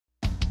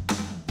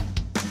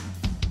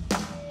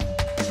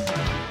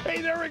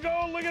we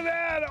go. Look at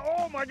that.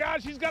 Oh my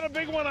gosh, he's got a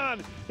big one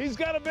on. He's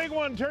got a big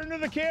one. Turn to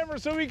the camera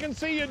so we can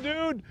see you,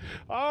 dude.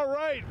 All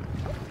right.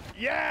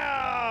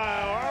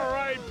 Yeah. All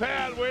right,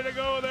 Pat. Way to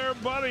go there,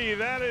 buddy.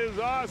 That is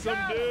awesome,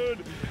 dude.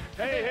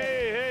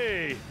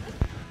 Hey.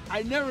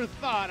 I never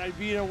thought I'd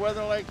be in a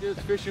weather like this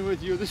fishing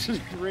with you. This is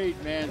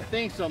great, man.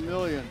 Thanks a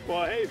million.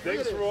 Well, hey,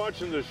 thanks for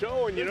watching the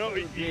show. And you know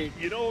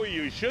who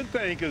you should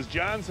thank is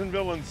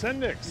Johnsonville and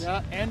Syndics.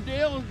 Yeah, and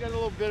Dale's got a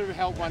little bit of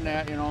help on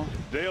that, you know.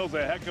 Dale's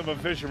a heck of a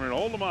fisherman.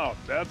 Hold him out.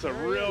 That's a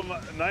real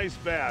nice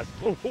bass.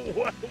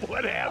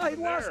 What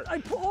happened there?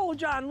 Oh,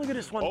 John, look at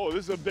this one. Oh,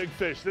 this is a big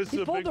fish. This is a big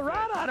He pulled the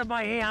rod fish. out of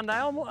my hand.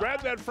 I almost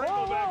grab that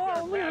Frable back there,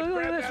 Pat.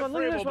 Grab that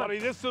Frable, buddy.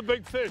 This is a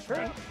big fish,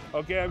 man.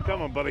 Okay, I'm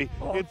coming, buddy.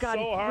 Oh, it's God,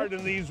 so hard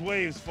in these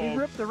waves, folks. He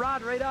ripped the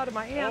rod right out of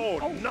my hand.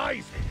 Oh,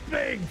 nice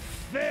big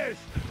fish.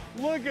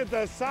 Look at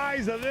the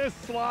size of this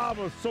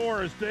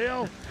Slobosaurus,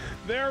 Dale.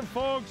 There,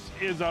 folks,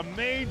 is a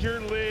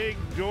major league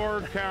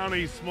Door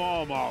County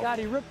smallmouth. God,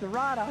 he ripped the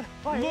rod out of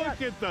my hand.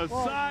 Look at the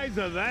size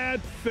of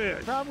that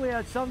fish. Probably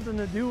had something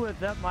to do with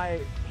that my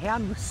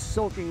hand was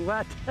soaking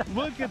wet.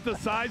 Look at the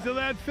size of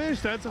that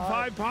fish. That's a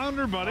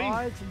 5-pounder, buddy. Oh,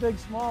 it's a big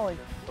smallie.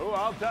 Oh,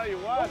 I'll tell you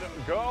what.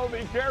 Go,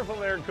 be careful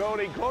there,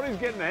 Cody. Cody's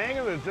getting the hang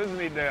of this, isn't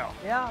he, Dale?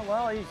 Yeah,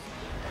 well, he's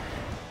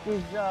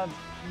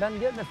been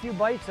getting a few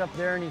bites up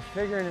there, and he's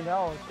figuring it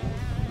out.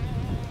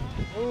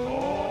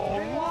 Oh,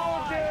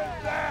 look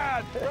at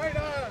that! Right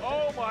on.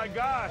 Oh my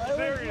gosh,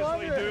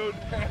 seriously, dude.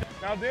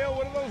 Now, Dale,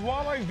 what are those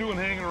walleyes doing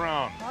hanging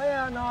around? Oh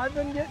yeah, no, I've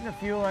been getting a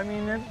few. I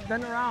mean, they've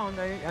been around.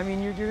 I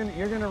mean,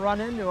 you're gonna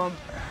run into them.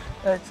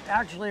 It's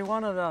actually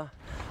one of the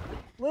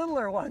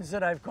littler ones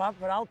that I've caught,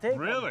 but I'll take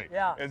them. Really?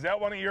 Yeah. Is that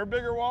one of your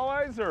bigger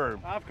walleyes, or?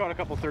 I've caught a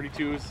couple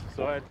 32s,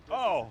 so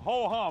Oh,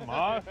 ho hum,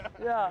 huh?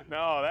 Yeah.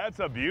 No, that's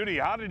a beauty.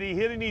 How did he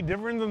hit any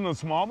different than the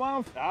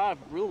smallmouth?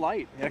 real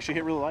light. He actually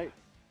hit real light.